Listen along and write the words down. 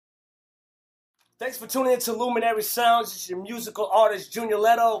Thanks for tuning in to Luminary Sounds. It's your musical artist, Junior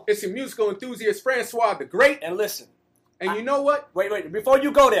Leto. It's your musical enthusiast, Francois the Great. And listen. And you know what? Wait. Before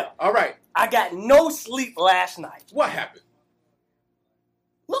you go there. All right. I got no sleep last night. What happened?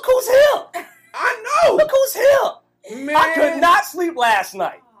 Look who's here. I know. Look who's here. Man. I could not sleep last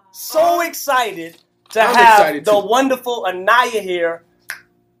night. So excited to have the wonderful Anaya here.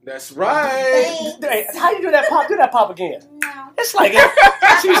 That's right. Hey, how you do that pop? Do that pop again. No. It's like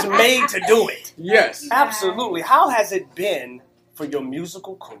she's made to do it. Yes. Absolutely. How has it been for your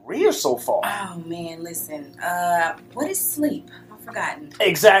musical career so far? Oh man, listen. What is sleep? I've forgotten.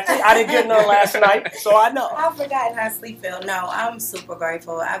 Exactly. I didn't get none last night, so I know. I've forgotten how sleep feel. No, I'm super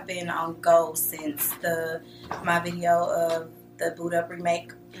grateful. I've been on go since my video of the Boot Up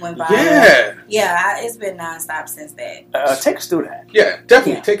remake went viral. Yeah, it's been nonstop since that. Take us through that. Yeah,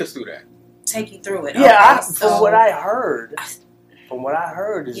 definitely. Take us through that. Take you through it. Yeah, Okay, from what I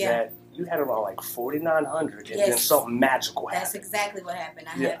heard is that you had around like 4,900 and then something magical happened. That's exactly what happened.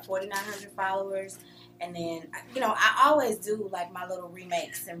 I had 4,900 followers, and then I always do like my little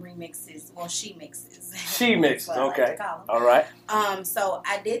remakes and remixes. Well, she mixes. She mixes. Okay. Like to call them. All right. So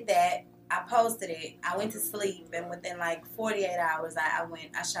I did that. I posted it. I went to sleep, and within like 48 hours,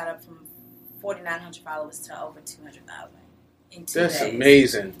 I shot up from 4,900 followers to over 200,000 in 2 days. That's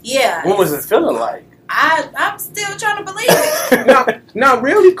amazing. Yeah. What was it feeling like? I'm still trying to believe it. now,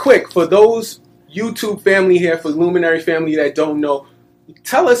 really quick, for those YouTube family here, for Luminary family that don't know,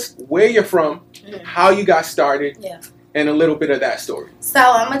 tell us where you're from, how you got started, and a little bit of that story. So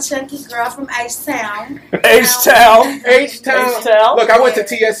I'm a chunky girl from H-Town. H-Town. H-Town. Look, I went to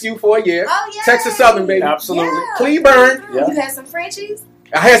TSU for a year. Oh, yeah. Texas Southern, baby. Absolutely. Yeah. Cleburne. Yeah. You had some Frenchies?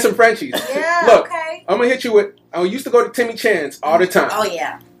 I had some Frenchies. Yeah, Look, okay. I'm going to hit you with, I used to go to Timmy Chan's all the time. Oh,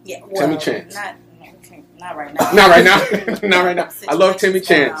 yeah. Well, Timmy Chan's. Not right now. Not right now. Not right now. I love Timmy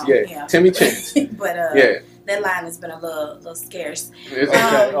Chan's. Yeah. Timmy Chan's. But that line has been a little scarce.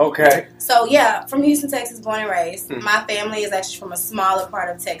 Okay. So yeah, from Houston, Texas, born and raised. My family is actually from a smaller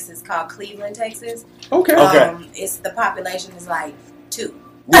part of Texas called Cleveland, Texas. Okay. It's the population is like 2.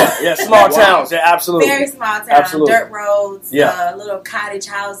 Yeah, small towns. Yeah, absolutely. Very small town. Absolutely. Dirt roads. Little cottage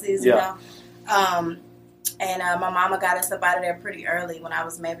houses. You know. And my mama got us up out of there pretty early when I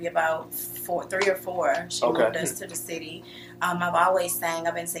was maybe about 3 or 4. She moved us to the city. I've always sang.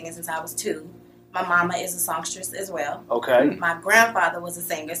 I've been singing since I was 2. My mama is a songstress as well. Okay. My grandfather was a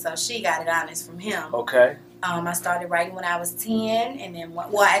singer, so she got it honest from him. Okay. I started writing when I was 10, and then,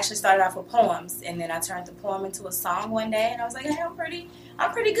 I actually started off with poems, and then I turned the poem into a song one day, and I was like, hey, I'm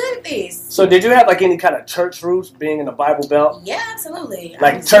pretty good at this. So did you have like any kind of church roots being in the Bible Belt? Yeah, absolutely.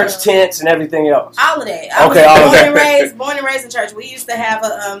 Like church tents and everything else? All of that. I was born and raised in church. We used to have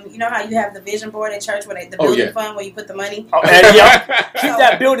you know how you have the vision board at church, the building fund where you put the money? Keep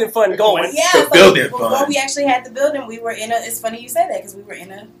that building fund going. Yeah, before we actually had the building, we were it's funny you say that because we were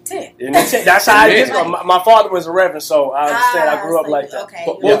in a tent. That's how it is. My father was a reverend, so I understand. I grew up like that. Okay.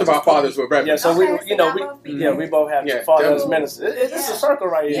 Both of our fathers were reverend. Yeah, so we both have fathers as ministers. It's a circle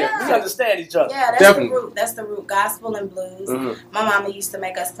right here. Yeah. We understand each other. Yeah, that's the root. Gospel and blues. My mama used to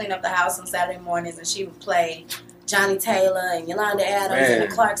make us clean up the house on Saturday mornings, and she would play Johnny Taylor and Yolanda Adams and the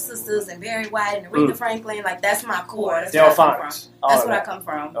Clark Sisters and Barry White and Aretha Franklin. Like, that's my core. That's where I come from. That's where I come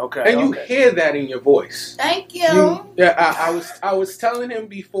from. Okay. And you hear that in your voice. Thank you. I was telling him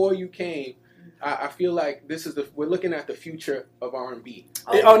before you came, I feel like we're looking at the future of R&B.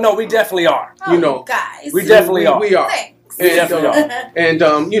 Oh no, we definitely are. Guys, we definitely are. We are. Thanks. We definitely are. And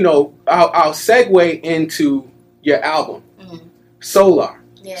I'll segue into your album, Solar.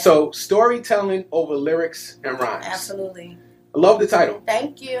 Yeah. So, storytelling over lyrics and rhymes. Absolutely. I love the title.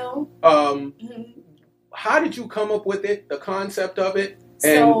 Thank you. How did you come up with it? The concept of it,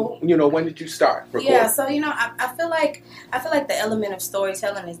 and when did you start recording? Yeah. So I feel like the element of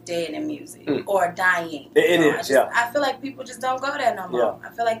storytelling is dead in music or dying. It is. I feel like people just don't go there no more. I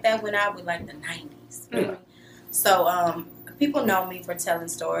feel like that went out with like the 90s. So people know me for telling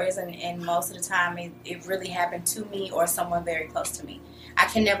stories, and most of the time it really happened to me or someone very close to me. I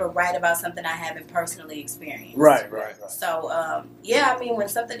can never write about something I haven't personally experienced. Right. So, when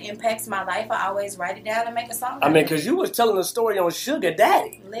something impacts my life, I always write it down and make a song. Because you was telling a story on Sugar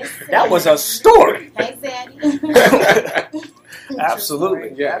Daddy. Listen. That was a story. Hey, Zaddy.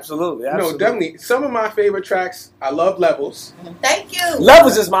 Absolutely. Yeah. Absolutely. No, definitely. Some of my favorite tracks, I love Levels. Thank you.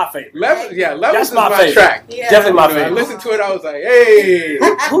 Levels is my favorite. Levels That's is my favorite track. Yeah. Definitely my I favorite. listened to it, I was like, hey.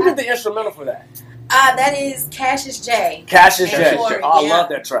 Who did the instrumental for that? That is Cassius J. Cassius J. J. I love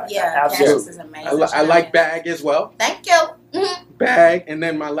that track. Yeah, absolutely. Cassius is amazing. I like Bag as well. Thank you. Bag, and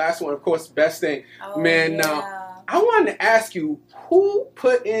then my last one, of course, Best Thing. Oh, Man, yeah. I wanted to ask you, who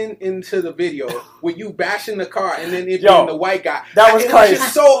put into the video with you bashing the car and then it being the white guy? That was crazy.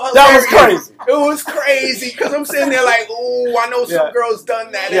 So hilarious. That was crazy. It was crazy because I'm sitting there like, oh, I know some girls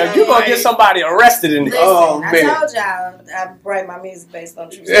done that. Yeah, you're going to get somebody arrested in there. Man. I told y'all I write my music based on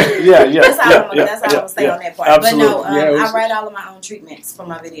true stories. That's all I'm going to say on that part. Absolutely. But no, I write all of my own treatments for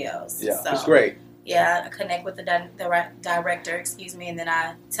my videos. Yeah, so, it's great. Yeah, I connect with the director, and then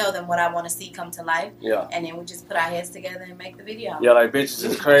I tell them what I want to see come to life. Yeah. And then we just put our heads together and make the video. Yeah, like, bitches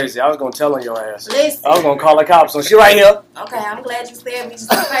is crazy. I was going to tell on your ass. Listen. I was going to call the cops. So she right here. Okay, I'm glad you said me just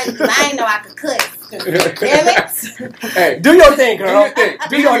crazy because I ain't know I could cut. Damn it. Hey, do your thing, girl.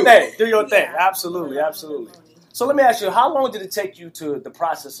 Do your thing. Do your thing. Absolutely, absolutely. So let me ask you, how long did it take you to the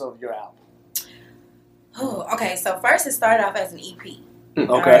process of your album? Oh, okay. So first it started off as an EP.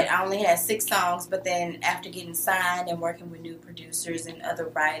 Okay. Right, I only had 6 songs, but then after getting signed and working with new producers and other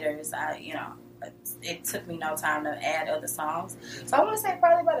writers, it took me no time to add other songs. So I want to say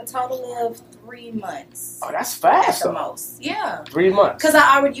probably about a total of 3 months. Oh, that's fast. At the most. Yeah. 3 months. Because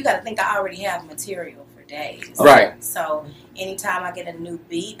you got to think I already have material for days. Right. So anytime I get a new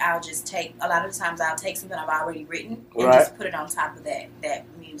beat, I'll take something I've already written and just put it on top of that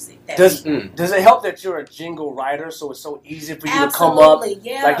music. Does it help that you're a jingle writer, so it's so easy for you to come up?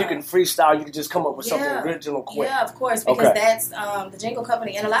 Yeah. Like you can freestyle, you can just come up with something original quick. Yeah, of course, because that's the jingle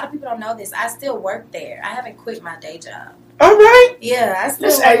company, and a lot of people don't know this. I still work there. I haven't quit my day job. All right. Yeah, I still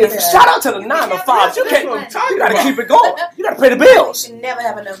work there. Shout out to the 9 to 5. You gotta keep it going. You gotta pay the bills. You can never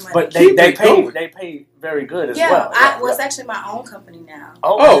have enough money. But they pay very good as well. It's actually my own company now.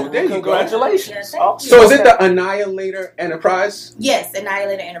 Oh, there you go. Congratulations. Yeah, so is it the Annihilator Enterprise? Yes,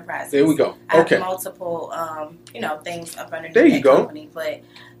 Annihilator Enterprise. There we go. I have multiple, things up underneath that company. But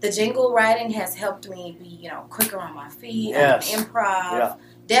the jingle writing has helped me be, quicker on my feet, improv. Yeah.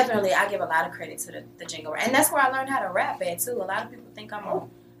 Definitely, I give a lot of credit to the jingle, and that's where I learned how to rap at too. A lot of people think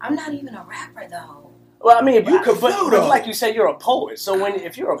I'm not even a rapper though. Well, I mean, but like you said, you're a poet. So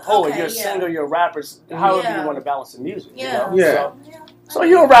if you're a poet, you're a singer, you're a rapper. However you want to balance the music. Yeah. So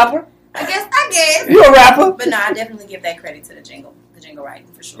you're a rapper. I guess. You're a rapper. But no, I definitely give that credit to the jingle writing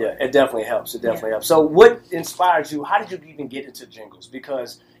for sure. Yeah, it definitely helps. Helps. So what inspired you? How did you even get into jingles?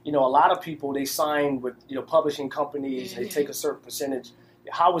 Because a lot of people, they sign with publishing companies. They take a certain percentage.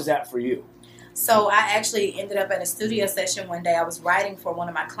 How was that for you? So I actually ended up at a studio session one day. I was writing for one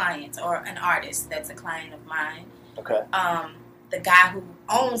of my clients, or an artist that's a client of mine. Okay. The guy who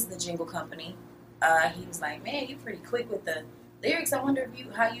owns the jingle company, he was like, "Man, you're pretty quick with the lyrics. I wonder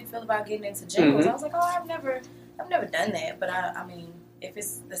how you feel about getting into jingles." I was like, "Oh, I've never done that, but I mean, if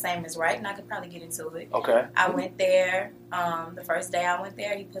it's the same as writing, I could probably get into it." Okay. I went there. The first day I went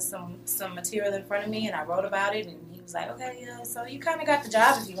there, he put some material in front of me, and I wrote about it, and he was like, "Okay, so you kind of got the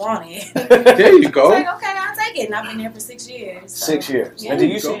job if you want it." There you go. I was like, "Okay, I'll take it." And I've been there for 6 years. So. 6 years. Yeah. And do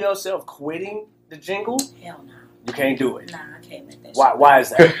you see yourself quitting the jingle? Hell no. You can't do it. Nah, I can't make that. Why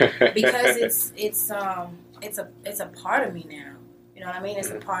is that? Because it's a part of me now. You know what I mean? It's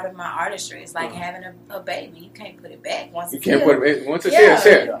a part of my artistry. It's like having a baby. You can't put it back once it's here. You can't put it once it's here. It's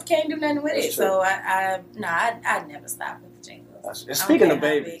here. You can't do nothing with it. So I'd never stop with the jingles. Speaking of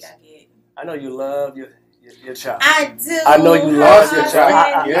babies, I know you love your child. I do. I know you love your child.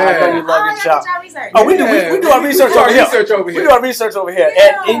 I know you love your child. We do our research over here. We do our research over here.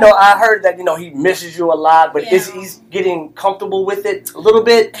 Yeah. And I heard that he misses you a lot, but he's getting comfortable with it a little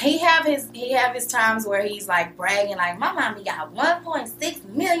bit? He have his times where he's like bragging, like, "My mommy got 1.6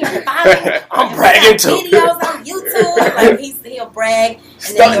 million followers." I'm bragging too. Videos on YouTube. Like he'll brag.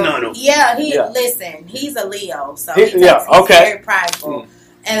 Stunting on him. Yeah, listen. He's a Leo, so he's very prideful.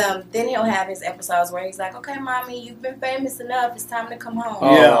 And then he'll have his episodes where he's like, "Okay, mommy, you've been famous enough. It's time to come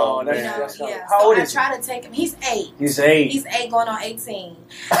home." That's How old is he? I try to take him. He's 8. He's 8. He's 8 going on 18.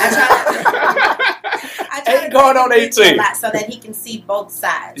 I try 8 going on 18. A lot so that he can see both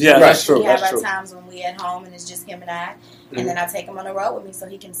sides. Yeah, that's true. We have our times when we at home and it's just him and I. And then I take him on the road with me so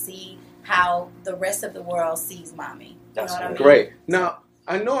he can see how the rest of the world sees mommy. That's what I mean? Great. Now,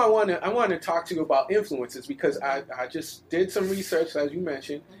 I know I want to talk to you about influences because I just did some research, as you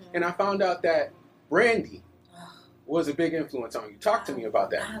mentioned, and I found out that Brandy was a big influence on you. Talk to me about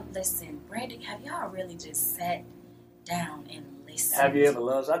that. Listen, Brandy, have y'all really just sat down and listened? Have you ever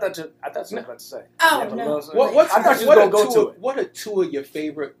loved? I thought you were about to say. Oh no! I thought you were going to go to it. What are 2 of your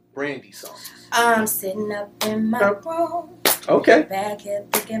favorite Brandy songs? I'm sitting up in my room. Okay. Back here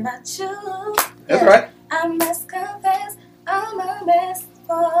thinking about you. That's right. I must confess, I'm a mess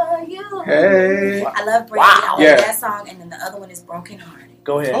for you. Hey. I love Brandy. Wow. I love that song, and then the other one is Broken Hearted.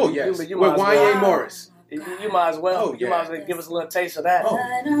 Go ahead. Oh yes. You with Y.A. Morris. You might as well. You might as well give us a little taste of that. But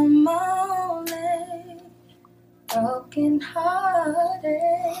I'm only broken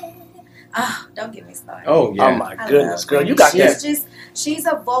hearted. Oh, don't get me started. Oh yeah. Oh my goodness, girl, you got she's that. She's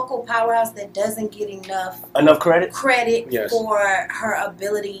a vocal powerhouse that doesn't get enough Credit for her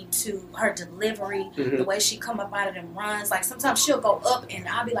ability to her delivery, the way she come up out of them runs. Like sometimes she'll go up and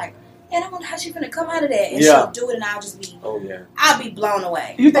I'll be like, man, I wonder how she's gonna come out of that, and she'll do it, and I'll just be, I'll be blown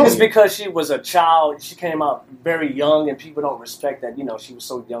away. You think it's because she was a child? She came out very young, and people don't respect that. She was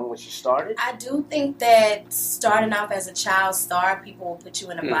so young when she started. I do think that starting off as a child star, people will put you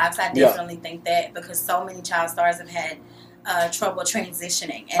in a box. I definitely think that because so many child stars have had trouble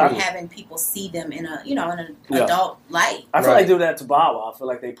transitioning and having people see them in a in an adult light. I feel like they do that to Bow Wow. I feel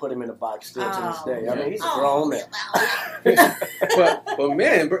like they put him in a box still to this day. I mean, he's a grown man. but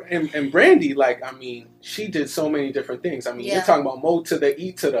man, and Brandy, like, I mean, she did so many different things. I mean, you're talking about Mo to the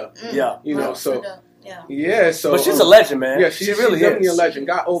E to the, so. But she's a legend, man. Yeah, she's definitely a legend.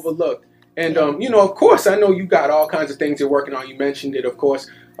 Got overlooked. And, of course, I know you got all kinds of things you're working on. You mentioned it, of course.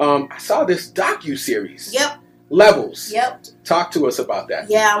 I saw this docu-series. Yep. Levels. Yep. Talk to us about that.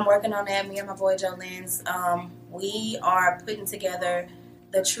 Yeah, I'm working on that. Me and my boy Joe Lenz. We are putting together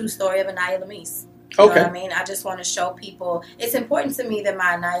the true story of Anaya Lamise. You know what I mean? I just want to show people. It's important to me that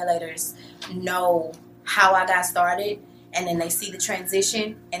my annihilators know how I got started, and then they see the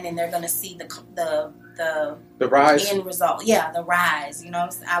transition, and then they're going to see the rise, end result. Yeah, the rise.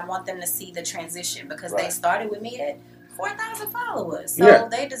 I want them to see the transition because they started with me at 4,000 followers, so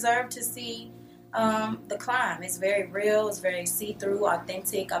they deserve to see the climb. It's very real. It's very see-through,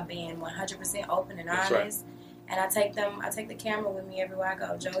 authentic. I'm being 100% open and honest. Right. And I take the camera with me everywhere I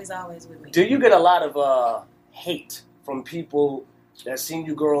go. Joey's always with me. Do you get a lot of hate from people that seen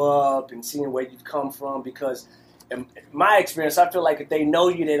you grow up and seeing where you've come from? Because in my experience, I feel like if they know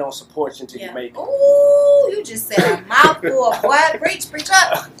you, they don't support you until you make it. Ooh, you just said a mouthful, boy. Preach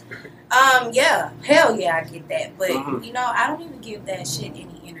up. Yeah. Hell yeah, I get that. But, I don't even give that shit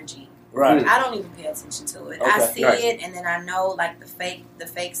any energy. Right. I don't even pay attention to it. I see it, and then I know, like, the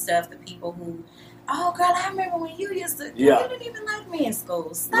fake stuff, the people who... Oh, girl, I remember when you used to... You didn't even like me in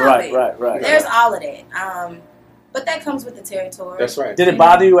school. Stop it. Right. There's all of that. But that comes with the territory. That's right. Did it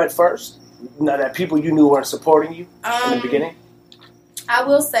bother you at first? That people you knew weren't supporting you in the beginning? I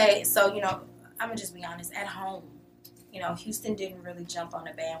will say, so, I'm going to just be honest. At home, Houston didn't really jump on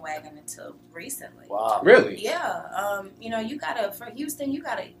the bandwagon until recently. Wow. Really? Yeah. For Houston, you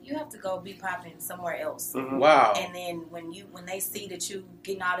have to go be popping somewhere else. Mm-hmm. Wow. And then when they see that you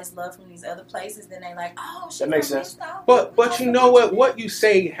getting all this love from these other places, then they like, oh, shit. That makes sense. But you know what you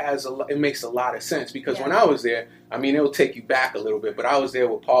say it makes a lot of sense because when I was there, I mean, it'll take you back a little bit, but I was there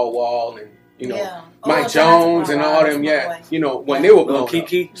with Paul Wall and Mike Jones and all them, when they were blowing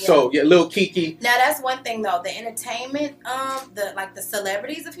Kiki. Up. So, Lil Kiki. Now, that's one thing, though. The entertainment, the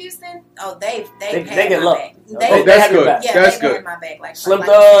celebrities of Houston, they get love. That's good. Yeah, that's they good. had my back. Like Slim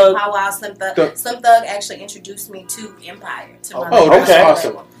Thug. Pow Wow, Slim Thug. Slim Thug actually introduced me to Empire. That's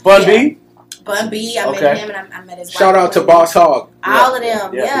awesome. Bun B? Bun B, I met him and I met his wife. Shout out to Boss Hog. All of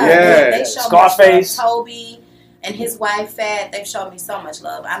them, They showed Scarface. me Toby. And his wife, Fat, they've shown me so much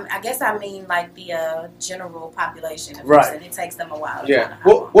love. I guess I mean like the general population of Houston. It takes them a while to kind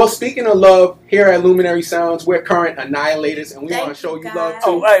of well, speaking of love, here at Luminary Sounds, we're current annihilators, and we want to show you love,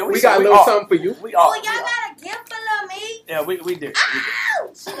 too. Oh, hey, we got a little something for you. Y'all got a gift for Lil Me? Yeah, we did.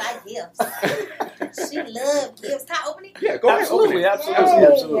 Oh, she like gifts. She love gifts. Can I open it? Yeah, go ahead. Absolutely. Yeah,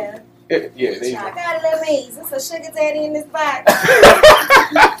 there you I got a Lil Me's. It's a sugar daddy in this box.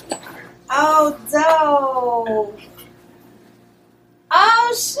 Oh, dope.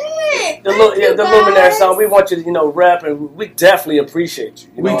 Oh, shit. The Luminary Sound, we want you to, rep, and we definitely appreciate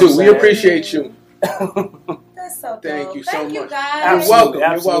you. We do. We appreciate you. That's so dope. Thank you so Thank much. You guys. You're welcome.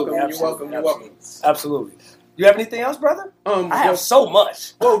 Absolutely. You have anything else, brother? I have so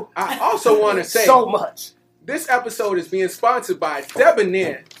much. Well, I also want to say... so much. This episode is being sponsored by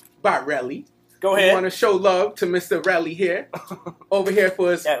Debonair by Relly. Go ahead. We want to show love to Mr. Relly here. Over here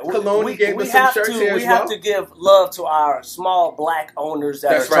for his cologne. He gave us some shirts here as well. We have to give love to our small black owners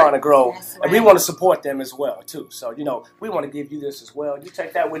that are trying to grow. That's right. And we want to support them as well, too. So, we want to give you this as well. You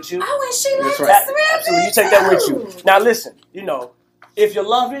take that with you. Oh, and she likes Absolutely. You take that with you. Now, listen. If you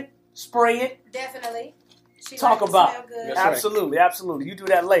love it, spray it. Definitely. Talk about it. Good. Absolutely. You do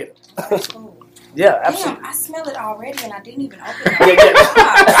that later. That's cool. Yeah, absolutely. Damn, I smell it already, and I didn't even open it.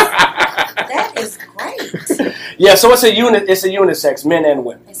 That is great. Yeah, so it's a unisex, men and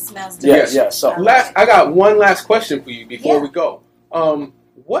women. It smells delicious. Yeah. So I got one last question for you before we go.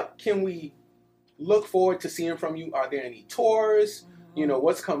 What can we look forward to seeing from you? Are there any tours? You know,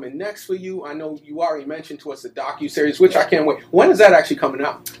 what's coming next for you? I know you already mentioned to us the docuseries, which I can't wait. When is that actually coming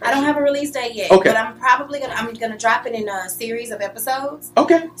out? I don't have a release date yet, okay. But I'm probably gonna drop it in a series of episodes.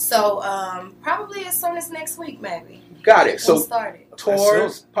 Okay. So probably as soon as next week, maybe. Got it. So started.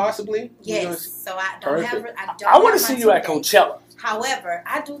 Tours possibly. Yes. So I don't have. I want to see you at Coachella. However,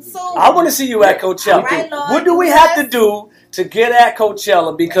 I do too. I want to see you at Coachella. Right, Lord, what do we have to do to get at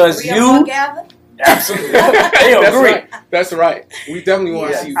Coachella? Because you. Absolutely, they agree. That's right. We definitely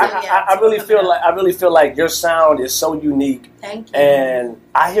want to see you. I really feel like your sound is so unique. Thank you. And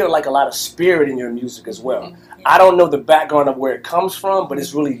I hear like a lot of spirit in your music as well. Mm-hmm. Yeah. I don't know the background of where it comes from, but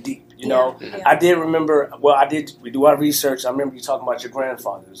it's really deep. You know, I did remember. We do our research. I remember you talking about your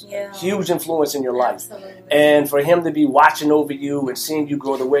grandfathers. Yeah. Huge influence in your life. Absolutely. And for him to be watching over you and seeing you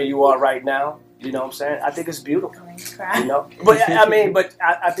grow the way you are right now. You know what I'm saying? I think it's beautiful. You know, but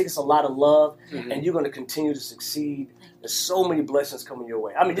I think it's a lot of love, and you're going to continue to succeed. There's so many blessings coming your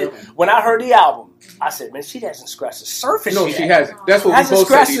way. I mean, when I heard the album, I said, "Man, she hasn't scratched the surface yet." No, she hasn't. That's what we both said. Hasn't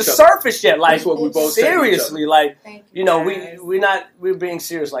scratched the surface yet. Like, that's what we both seriously, like, you know, we're being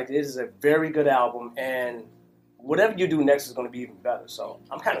serious. Like, this is a very good album, and whatever you do next is going to be even better. So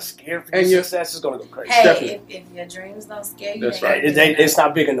I'm kind of scared for your success. It's going to go crazy. Hey, if your dreams don't scare you, that's right. It's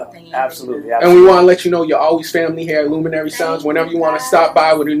not big enough. Absolutely. And we want to let you know you're always family here at Luminary Sounds. Whenever you want to stop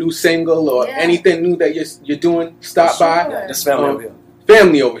by with a new single or anything new that you're doing, stop by. This family over here.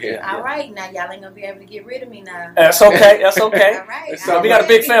 Family over here. All right, now y'all ain't gonna be able to get rid of me now. That's okay. That's okay. All right. We got a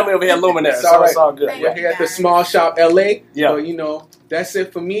big family over here at Luminary, so it's all good. We're here at the Small Shop LA. Yeah. So, you know, that's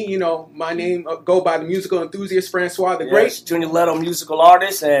it for me. You know, my name go by the musical enthusiast Francois the Great. Junior Leto, musical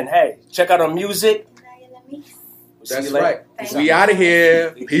artist, and hey, check out our music. That's right. We out of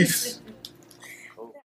here. Peace.